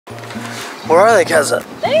Where are they, Kazza?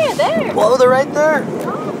 There. Whoa, they're right there.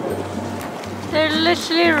 They're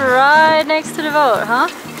literally right next to the boat, huh?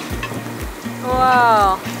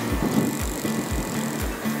 Wow.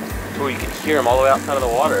 Oh, you can hear them all the way outside of the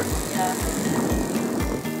water. Yeah.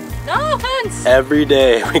 Dolphins! Every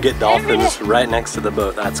day we get dolphins right next to the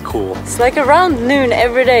boat. That's cool. It's like around noon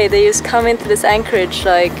every day they just come into this anchorage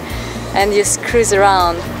like and just cruise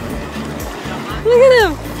around. Look at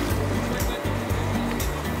them!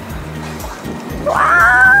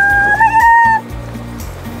 Wow!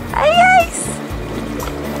 Hey guys!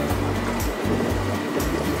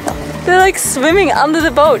 They're like swimming under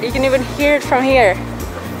the boat. You can even hear it from here.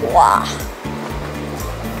 Wow!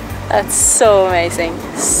 That's so amazing.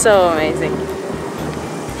 So amazing.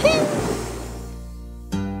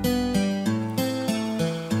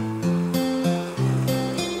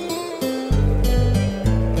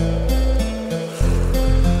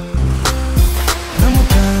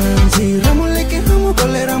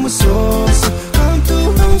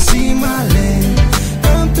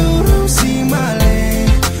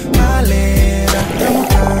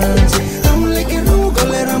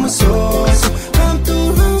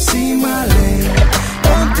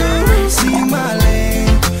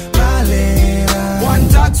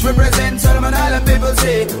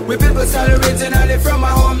 We people originally from my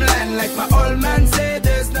homeland, like my old man said,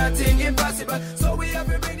 there's nothing impossible. So we have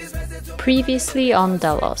to bring this message to Previously on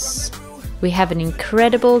Delos, we have an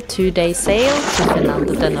incredible 2-day sail to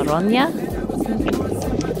Fernando de Noronha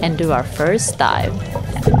and do our first dive.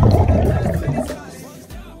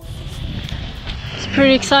 It's a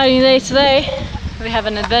pretty exciting day today. We have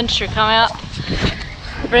an adventure coming up.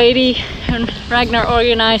 Brady and Ragnar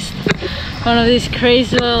organized one of these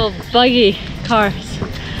crazy little buggy cars.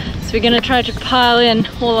 So we're gonna try to pile in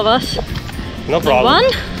all of us. No problem. One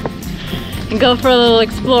and go for a little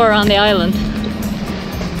explore around the island.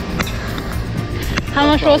 How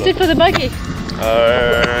much was it for the buggy?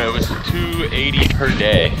 It was $280 per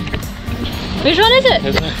day. Which one is it?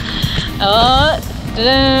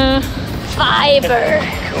 Fiber.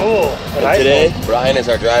 Cool. And today, Brian is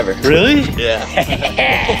our driver. Really? Yeah.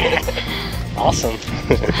 Awesome.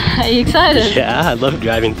 Are you excited? Yeah, I love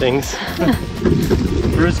driving things.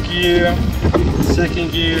 First gear,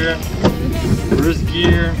 second gear, first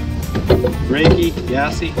gear, brakey,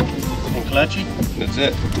 gassy, and clutchy. That's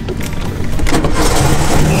it.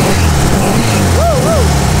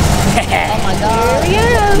 Oh my god.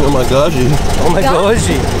 Yeah. Oh my gosh. Oh my gosh.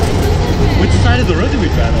 Which side of the road did we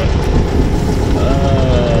drive on?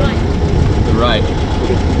 The right.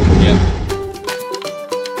 Yep.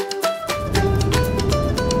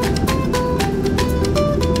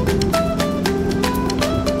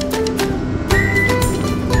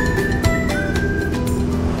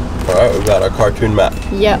 Alright, we've got our cartoon map.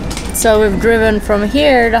 Yep. So we've driven from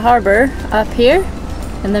here, the harbor, up here,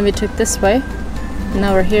 and then we took this way.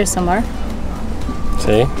 Now we're here somewhere.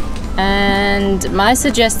 See? And my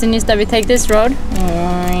suggestion is that we take this road.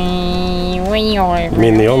 You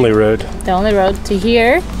mean the only road? The only road to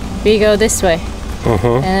here. We go this way.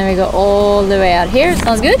 And then we go all the way out here.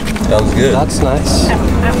 Sounds good? Sounds good. That's nice.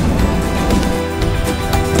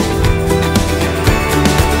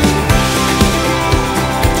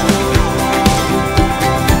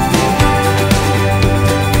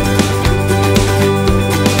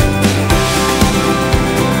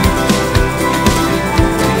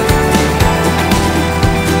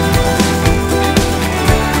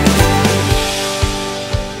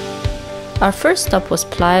 Our first stop was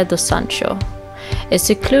Playa do Sancho, a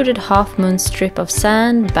secluded half-moon strip of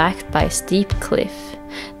sand backed by a steep cliff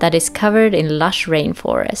that is covered in lush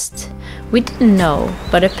rainforest. We didn't know,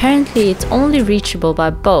 but apparently it's only reachable by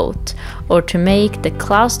boat or to make the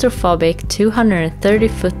claustrophobic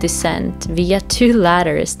 230-foot descent via 2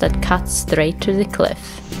 ladders that cut straight to the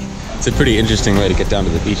cliff. It's a pretty interesting way to get down to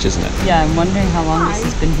the beach, isn't it? Yeah, I'm wondering how long this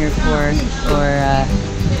has been here for, or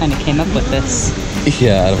kind of came up with this.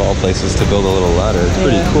 Yeah, out of all places to build a little ladder. It's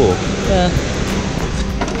pretty cool. Yeah.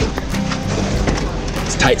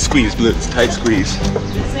 It's tight squeeze, Blue. It's tight squeeze.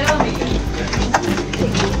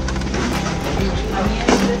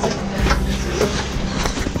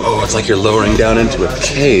 Oh, it's like you're lowering down into a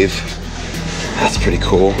cave. That's pretty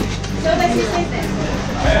cool.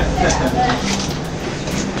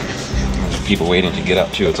 There's people waiting to get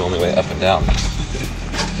up too. It's the only way up and down.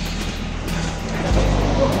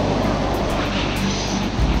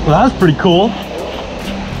 Well, that was pretty cool.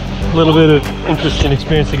 A little bit of interesting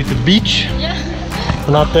experience to get to the beach. Yeah.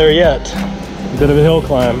 We're not there yet. A bit of a hill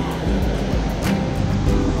climb.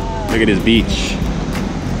 Look at his beach.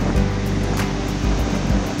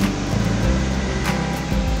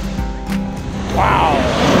 Wow.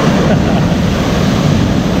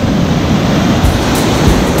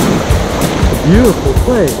 Beautiful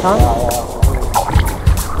place, huh?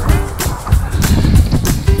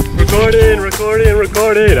 Recording, recording,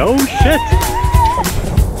 recording. Oh shit!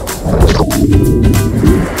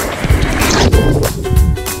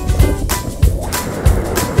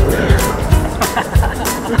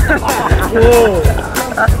 Whoa!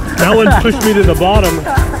 That one pushed me to the bottom.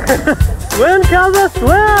 Swim, Kazza,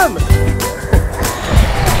 swim!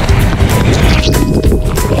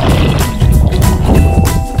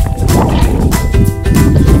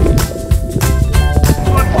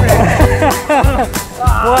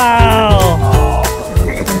 Wow!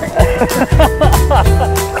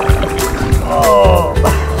 Oh!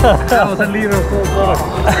 That was a liter of cold water.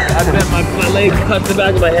 I bet my leg cut the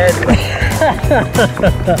back of my head.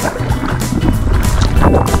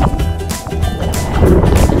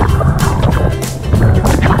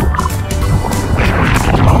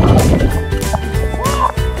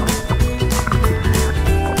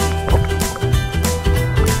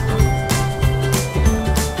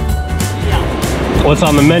 What's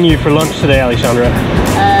on the menu for lunch today, Alexandra? Well,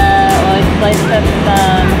 I sliced up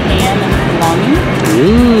some ham and salami.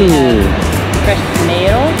 Mmm. Fresh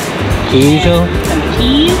tomatoes. Hazel. Some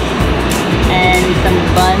cheese. And some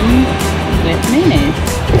buns with mayonnaise.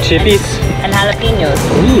 Chippies. And jalapenos.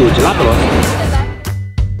 Ooh, jalapenos.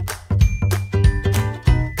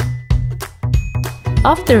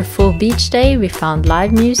 After a full beach day, we found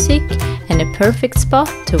live music and a perfect spot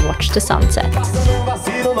to watch the sunset.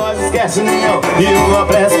 Nós esquece união e uma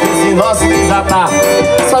prece se nosso desatar.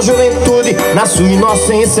 Essa juventude, na sua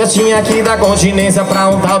inocência, tinha que dar continência pra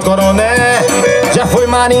um tal coroné. Já foi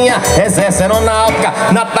marinha, exército aeronáutica,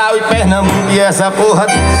 Natal e Pernambuco e essa porra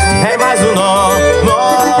é mais um Noronha.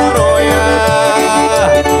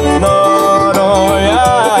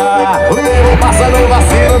 O tempo passa no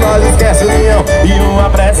vacilo, nós esquece união e uma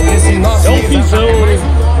prece se nosso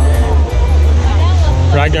desatar.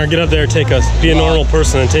 Ragnar, get up there, take us. Be a normal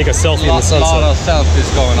person and take a selfie in the sunset. A lot of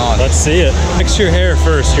selfies going on. Let's see it. Fix your hair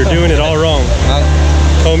first. You're doing it all wrong.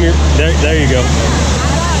 Comb your... There you go.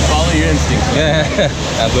 Follow your instincts. Yeah,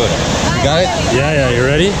 that's good. You got it? Yeah, you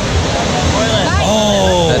ready?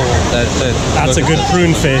 Oh! That's it. That's a good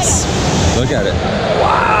prune face. Look at it.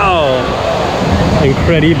 Wow!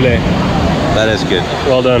 Incredible. That is good.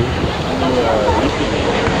 Well done.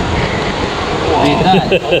 Read that.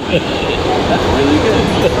 That's really good.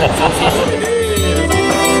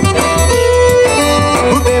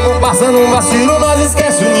 O tempo passa num vacilo, nós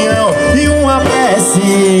esquece união e uma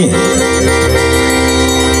prece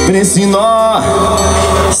pra esse nó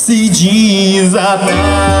se desatar.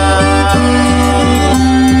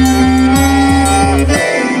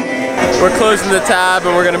 We're closing the tab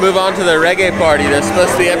and we're gonna move on to the reggae party. There's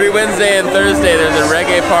supposed to be every Wednesday and Thursday there's a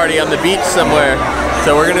reggae party on the beach somewhere.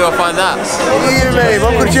 So we're gonna go find that. Ih, véi,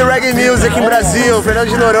 vamos curtir reggae music aqui em Brasil, Fernando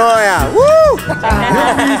de Noronha.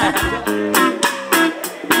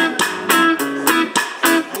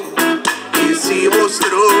 E se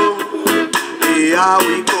mostrou real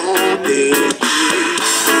e contente.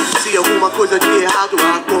 Se alguma coisa de errado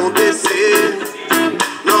acontecer,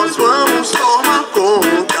 nós vamos tomar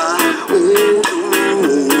conta um do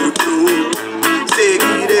outro.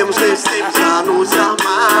 Seguiremos sempre a nos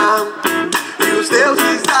amar. E os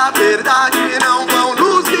deuses da verdade não vão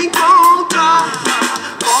nos encontrar.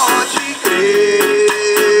 Pode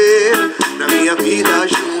crer na minha vida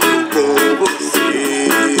junto com você.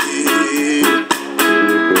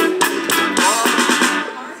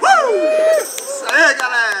 Isso aí,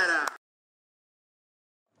 galera!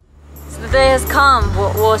 So the day has come.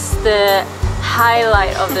 What was the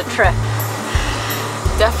highlight of the trip?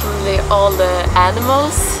 Definitely all the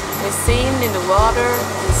animals we've seen in the water,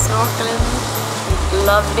 and snorkeling.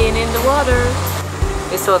 Love being in the water.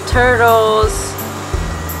 We saw turtles,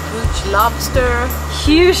 Huge lobster,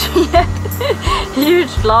 huge,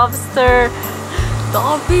 huge lobster,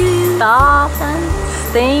 dolphins,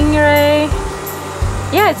 stingray.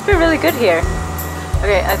 Yeah, it's been really good here.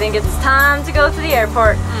 Okay, I think it's time to go to the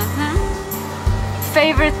airport.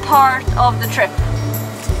 Favorite part of the trip?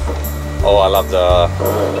 Oh, I love the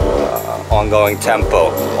ongoing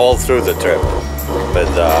tempo all through the trip. But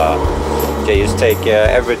okay, you just take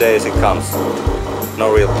every day as it comes.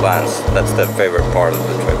 No real plans. That's the favorite part of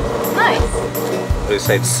the trip. Nice. We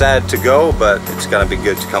say it's sad to go, but it's gonna be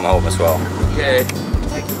good to come home as well. Okay.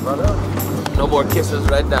 No more kisses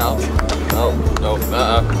right now. No.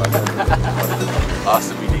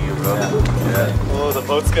 Awesome meeting you, bro. Yeah. Oh, the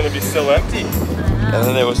boat's gonna be so empty. And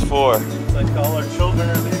then there was 4. It's like all our children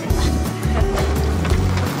are leaving.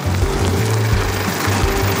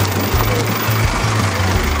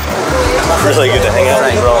 Really good to hang out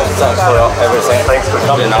with you, bro. Thanks for everything. Thanks for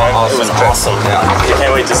coming. Awesome. It was awesome. Yeah.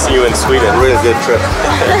 Can't wait to see you in Sweden. Really good trip.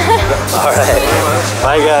 All right.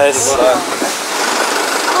 Bye, guys.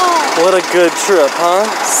 What a good trip, huh?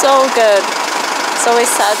 So good. It's always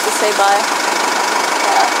sad to say bye.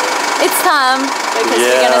 Yeah. It's time because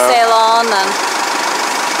we're gonna sail on and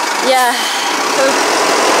yeah.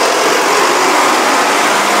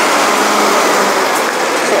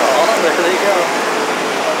 There you go.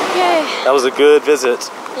 Yay. That was a good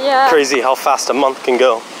visit. Yeah. Crazy how fast a month can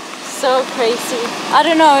go. So crazy. I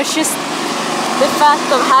don't know, it's just the fact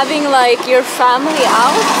of having like your family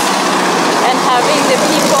out and having the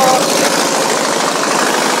people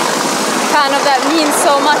kind of that means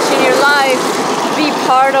so much in your life be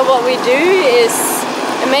part of what we do is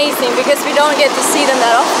amazing because we don't get to see them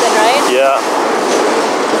that often, right? Yeah.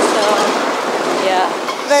 So, yeah.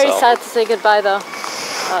 Very sad to say goodbye though.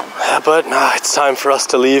 But it's time for us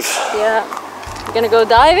to leave. Yeah. We're gonna go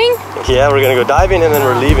diving? Yeah, we're gonna go diving and then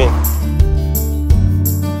we're leaving.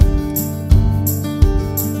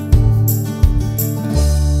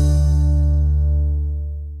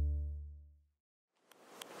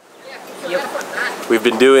 We've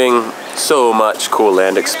been doing so much cool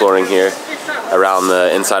land exploring here around the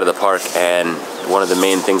inside of the park, and one of the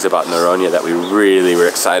main things about Noronha that we really were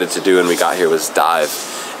excited to do when we got here was dive.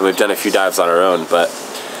 And we've done a few dives on our own, but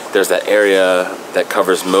there's that area that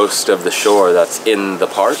covers most of the shore that's in the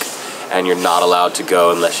park, and you're not allowed to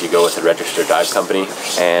go unless you go with a registered dive company.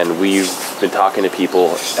 And we've been talking to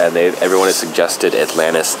people, and everyone has suggested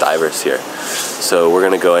Atlantis divers here. So we're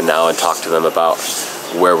gonna go in now and talk to them about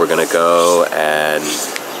where we're gonna go and,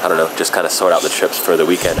 I don't know, just kind of sort out the trips for the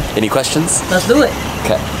weekend. Any questions? Let's do it.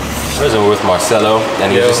 Okay. We're with Marcelo,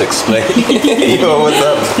 and he's just explaining. Yo, what's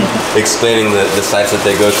up? Explaining the sites that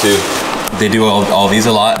they go to. They do all these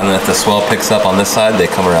a lot, and if the swell picks up on this side, they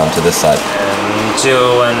come around to this side.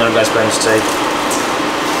 When our guys plan to stay.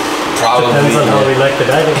 Probably. Depends on how we like the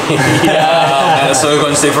diving. Yeah, so we're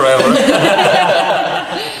going to stay forever.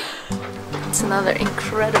 It's another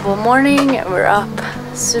incredible morning. We're up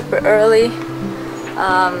super early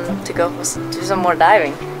to go do some more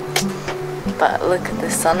diving. But look at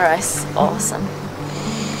this sunrise, it's awesome.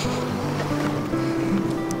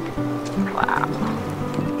 Wow.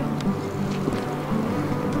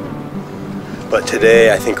 But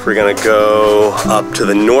today I think we're gonna go up to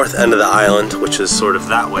the north end of the island, which is sort of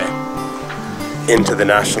that way, into the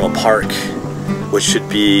national park, which should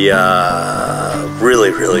be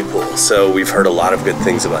really, really cool. So we've heard a lot of good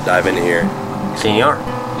things about diving here. Señor.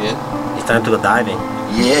 Yeah. It's time to go diving.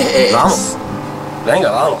 Yes. Vamos. Venga,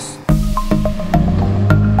 vamos.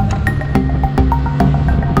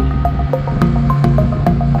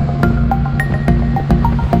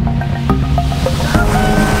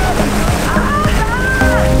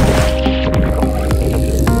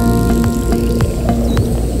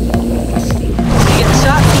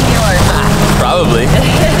 Probably.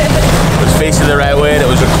 It was facing the right way and it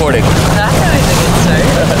was recording. That's always a good start.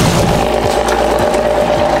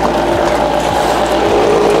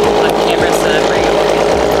 What camera setup are you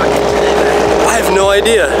rocking today? I have no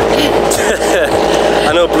idea.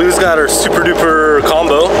 I know Blue's got her super duper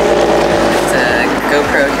combo. It's a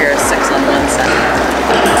GoPro Hero 6 on one side.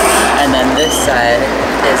 And then this side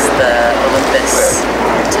is the Olympus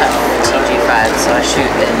TG5. So I shoot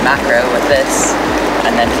in macro with this.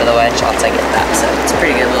 And then for the wide shots I get that, so it's a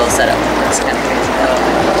pretty good little setup. It's kind of crazy.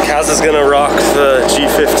 Kazza's gonna rock the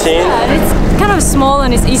G15. Yeah, and it's kind of small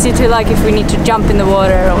and it's easy to, like, if we need to jump in the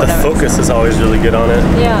water or whatever. The focus is always really good on it.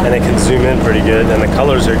 Yeah. And it can zoom in pretty good, and the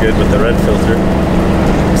colors are good with the red filter.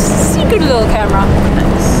 It's a good little camera.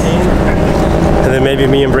 Nice. And then maybe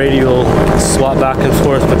me and Brady will swap back and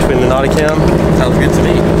forth between the Nauticam. Sounds good to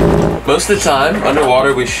me. Most of the time,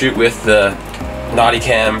 underwater, we shoot with the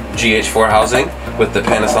Nauticam GH4 housing with the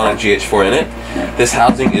Panasonic GH4 in it. This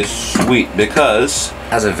housing is sweet because it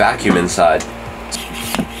has a vacuum inside.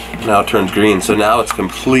 Now it turns green, so now it's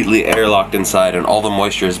completely airlocked inside and all the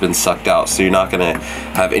moisture has been sucked out, so you're not gonna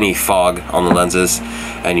have any fog on the lenses,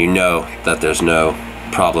 and you know that there's no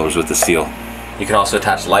problems with the seal. You can also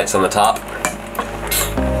attach lights on the top.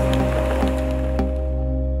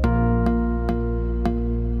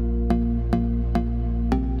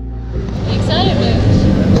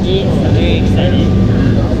 Very excited.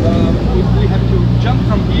 We have to jump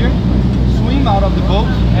from here, swim out of the boat,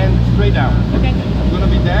 and straight down. Okay. I'm gonna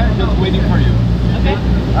be there, just waiting for you. Okay.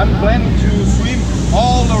 I'm planning to swim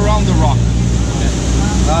all around the rock. This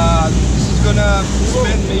is gonna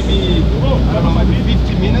spend maybe, I don't know, maybe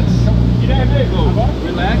 50 minutes. So,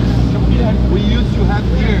 relax. We used to have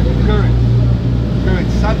here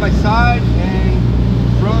current side by side and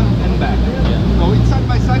front and back.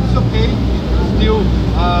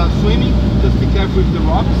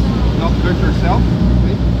 yourself.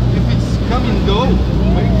 Okay? If it's come and go,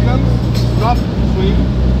 when it comes, stop, swim,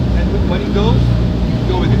 and when it goes,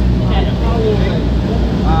 go with it. Okay?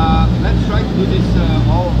 Let's try to do this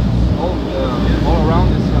all around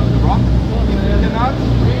this the rock. If you cannot,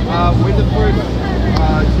 with the first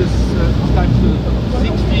just start to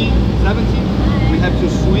 16, 17, we have to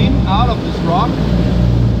swim out of this rock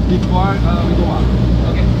before we go out.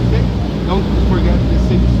 Okay? Don't forget the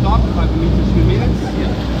safe stop, 5 meters, 3 minutes.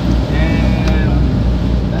 And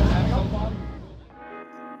let's have some fun.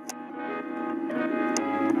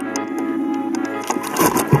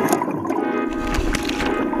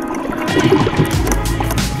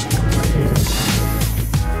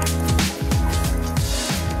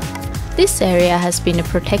 This area has been a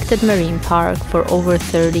protected marine park for over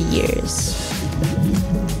 30 years.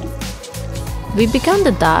 We began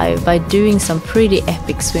the dive by doing some pretty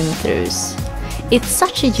epic swim-throughs. It's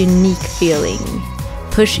such a unique feeling,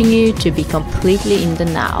 pushing you to be completely in the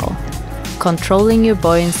now, controlling your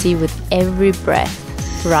buoyancy with every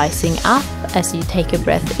breath, rising up as you take a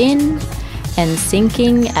breath in, and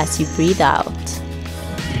sinking as you breathe out.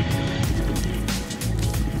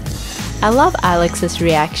 I love Alex's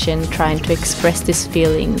reaction trying to express this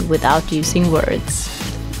feeling without using words.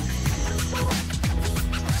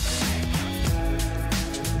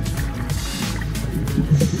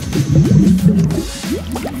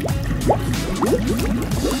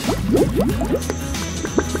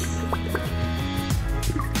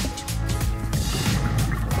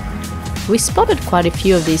 We spotted quite a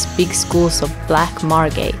few of these big schools of black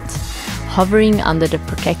margate, hovering under the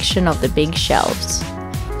protection of the big shelves.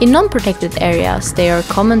 In non-protected areas, they are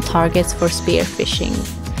common targets for spearfishing.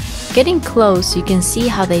 Getting close, you can see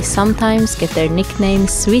how they sometimes get their nickname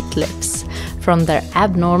Sweet Lips from their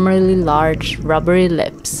abnormally large rubbery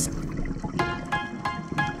lips.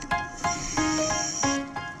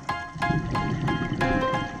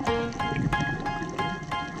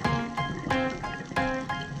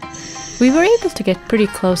 We were able to get pretty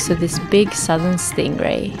close to this big southern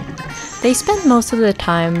stingray. They spend most of their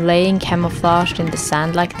time laying camouflaged in the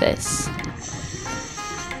sand like this.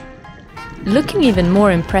 Looking even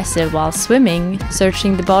more impressive while swimming,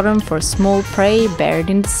 searching the bottom for small prey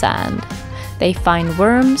buried in the sand. They find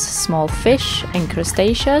worms, small fish and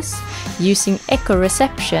crustaceans using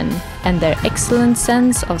echoreception and their excellent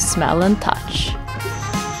sense of smell and touch.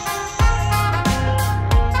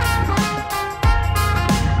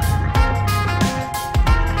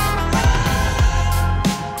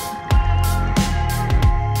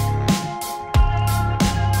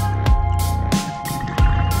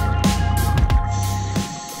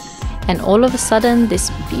 And all of a sudden,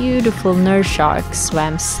 this beautiful nurse shark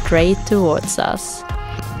swam straight towards us.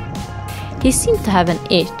 He seemed to have an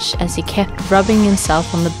itch as he kept rubbing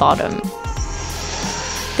himself on the bottom.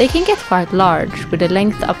 They can get quite large, with a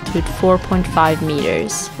length up to 4.5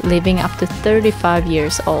 meters, living up to 35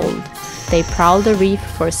 years old. They prowl the reef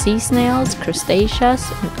for sea snails, crustaceans,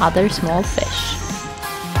 and other small fish.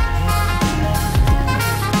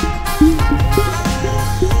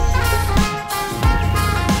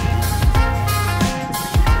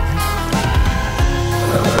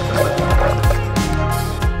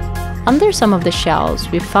 Under some of the shells,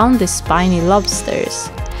 we found these spiny lobsters.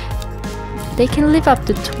 They can live up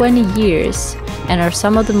to 20 years and are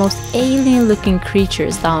some of the most alien-looking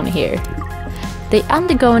creatures down here. They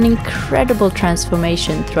undergo an incredible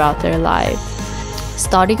transformation throughout their life,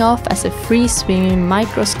 starting off as a free-swimming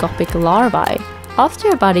microscopic larvae. After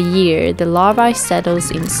about a year, the larvae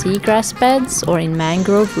settles in seagrass beds or in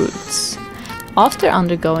mangrove roots. After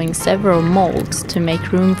undergoing several molds to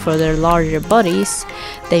make room for their larger bodies,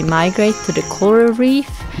 they migrate to the coral reef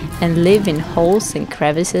and live in holes and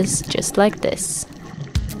crevices just like this.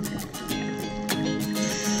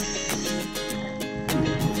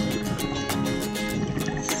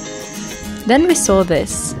 Then we saw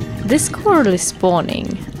this. This coral is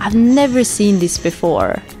spawning. I've never seen this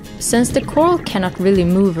before. Since the coral cannot really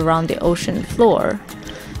move around the ocean floor,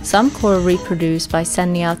 some coral reproduce by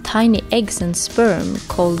sending out tiny eggs and sperm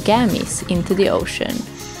called gametes into the ocean.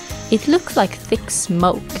 It looks like thick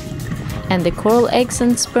smoke, and the coral eggs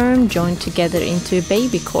and sperm join together into a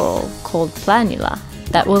baby coral called planula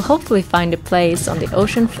that will hopefully find a place on the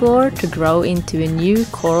ocean floor to grow into a new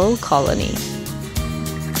coral colony.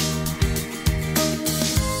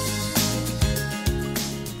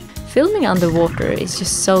 Filming underwater is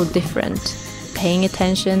just so different, paying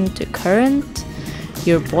attention to current,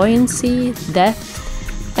 your buoyancy,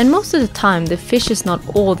 depth, and most of the time the fish is not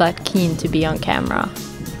all that keen to be on camera.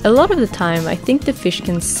 A lot of the time I think the fish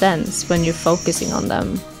can sense when you're focusing on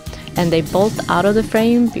them, and they bolt out of the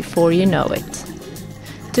frame before you know it.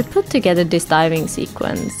 To put together this diving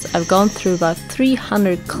sequence, I've gone through about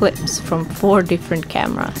 300 clips from 4 different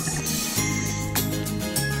cameras.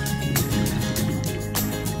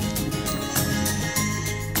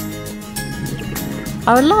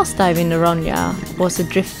 Our last dive in Noronha was a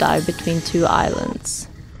drift dive between 2 islands.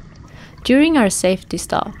 During our safety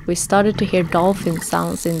stop, we started to hear dolphin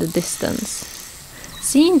sounds in the distance.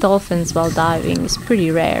 Seeing dolphins while diving is pretty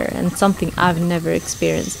rare and something I've never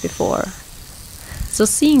experienced before. So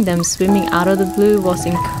seeing them swimming out of the blue was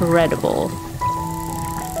incredible.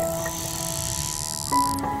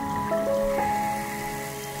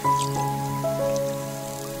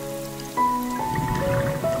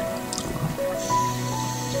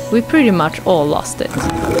 We pretty much all lost it.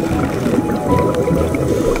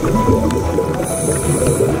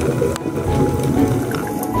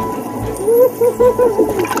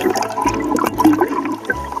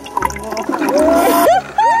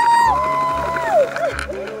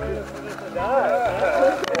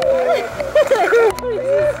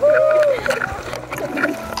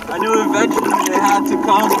 I knew eventually they had to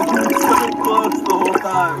come so close the whole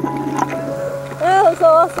time. That was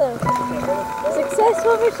awesome.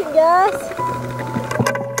 Successful mission, guys.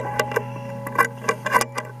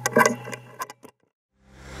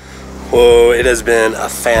 Whoa, it has been a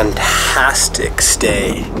fantastic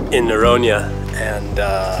stay in Noronha, and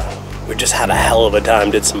we just had a hell of a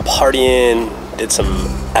time. Did some partying, did some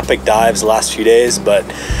epic dives the last few days, but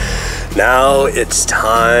now it's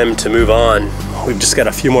time to move on. We've just got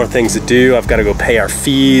a few more things to do. I've got to go pay our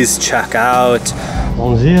fees, check out.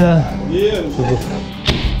 Bom dia.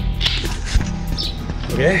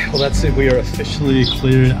 Okay, well that's it. We are officially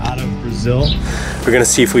cleared out of Brazil. We're gonna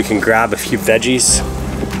see if we can grab a few veggies.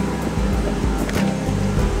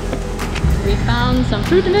 We found some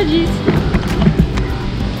fruit and veggies.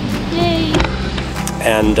 Yay!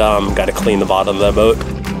 And got to clean the bottom of the boat.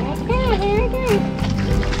 Okay, here we go.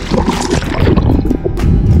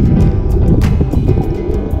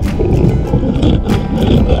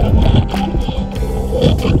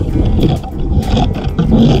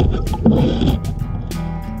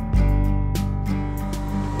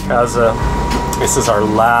 Kazza, this is our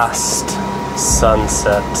last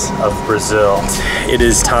sunset of Brazil. It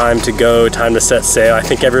is time to go, time to set sail. I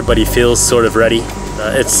think everybody feels sort of ready.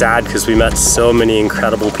 It's sad because we met so many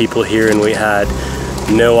incredible people here and we had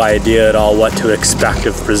no idea at all what to expect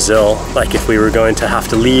of Brazil. Like if we were going to have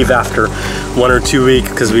to leave after 1 or 2 weeks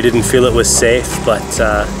because we didn't feel it was safe, but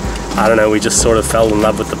I don't know, we just sort of fell in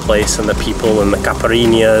love with the place and the people and the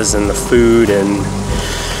caipirinhas and the food and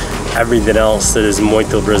everything else that is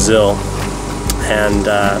muito Brazil. And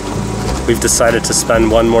we've decided to spend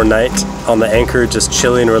one more night on the anchor just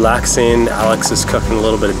chilling, relaxing. Alex is cooking a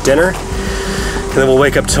little bit of dinner. And then we'll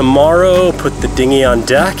wake up tomorrow, put the dinghy on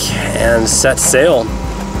deck and set sail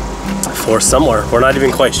for somewhere. We're not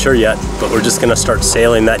even quite sure yet, but we're just gonna start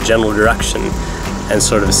sailing that general direction and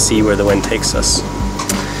sort of see where the wind takes us.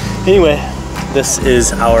 Anyway, this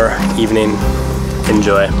is our evening.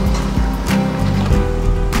 Enjoy.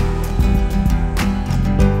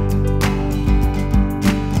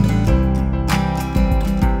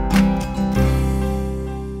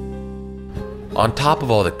 On top of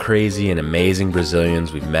all the crazy and amazing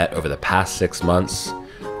Brazilians we've met over the past 6 months,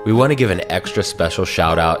 we want to give an extra special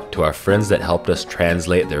shout out to our friends that helped us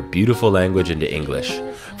translate their beautiful language into English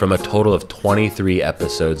from a total of 23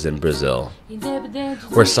 episodes in Brazil.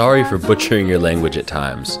 We're sorry for butchering your language at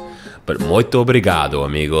times, but muito obrigado,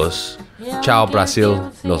 amigos. Ciao,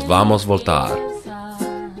 Brasil. Nos vamos voltar.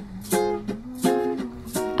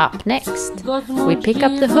 Up next, we pick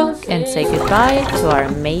up the hook and say goodbye to our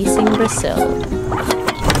amazing Brazil.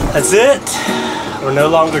 That's it. We're no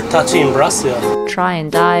longer touching Brazil. Try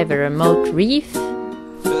and dive a remote reef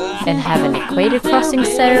and have an equator crossing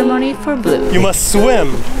ceremony for blue. You must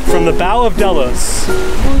swim from the bow of Delos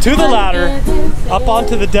to the ladder, up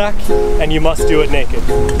onto the deck, and you must do it naked.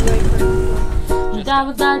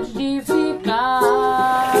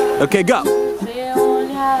 Okay, go.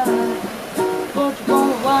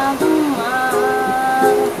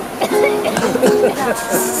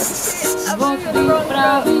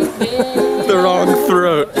 The wrong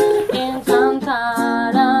throat.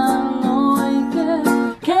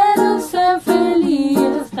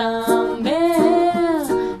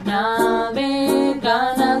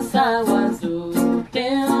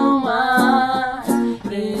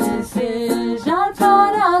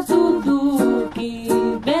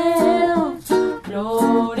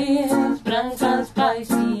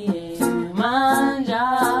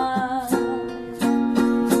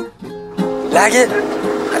 Like it? I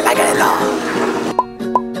like it a lot.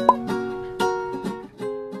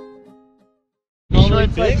 Short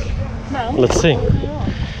Let's see.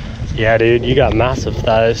 Yeah, dude, you got massive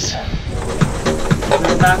thighs.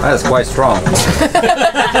 That is quite strong.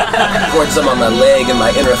 Poured some on my leg and my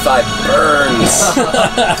inner thigh burns.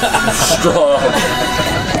 Strong.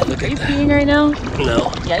 Are you peeing right now?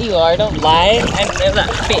 No. Yeah, you are. Don't lie. I'm not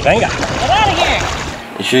peeing. Venga. Get out of here.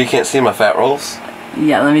 You sure you can't see my fat rolls?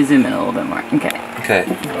 Yeah, let me zoom in a little bit more. Okay. Okay.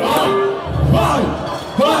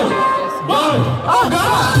 Oh,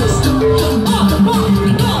 God!